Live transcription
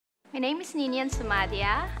name is Ninian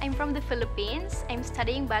Sumadia. I'm from the Philippines. I'm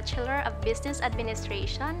studying Bachelor of Business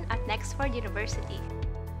Administration at Nexford University.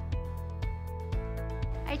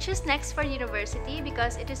 I choose Nexford University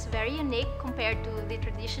because it is very unique compared to the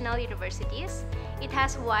traditional universities. It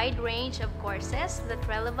has a wide range of courses that are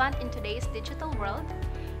relevant in today's digital world.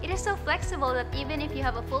 It is so flexible that even if you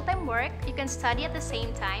have a full-time work, you can study at the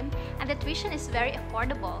same time, and the tuition is very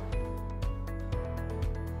affordable.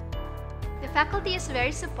 The faculty is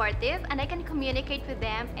very supportive, and I can communicate with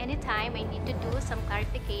them anytime I need to do some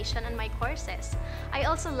clarification on my courses. I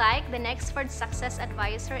also like the Nexford Success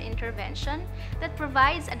Advisor intervention that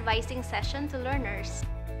provides advising session to learners.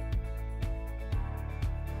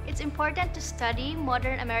 It's important to study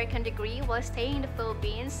modern American degree while staying in the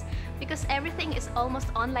Philippines because everything is almost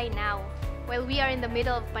online now. While we are in the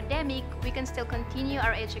middle of pandemic, we can still continue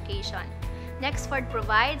our education. Nexford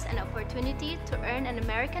provides an opportunity to earn an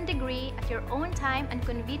American degree at your own time and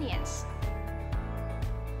convenience.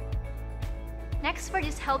 Nexford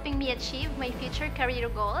is helping me achieve my future career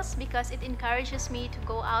goals because it encourages me to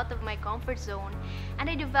go out of my comfort zone, and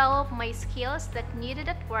I develop my skills that needed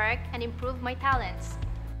at work and improve my talents.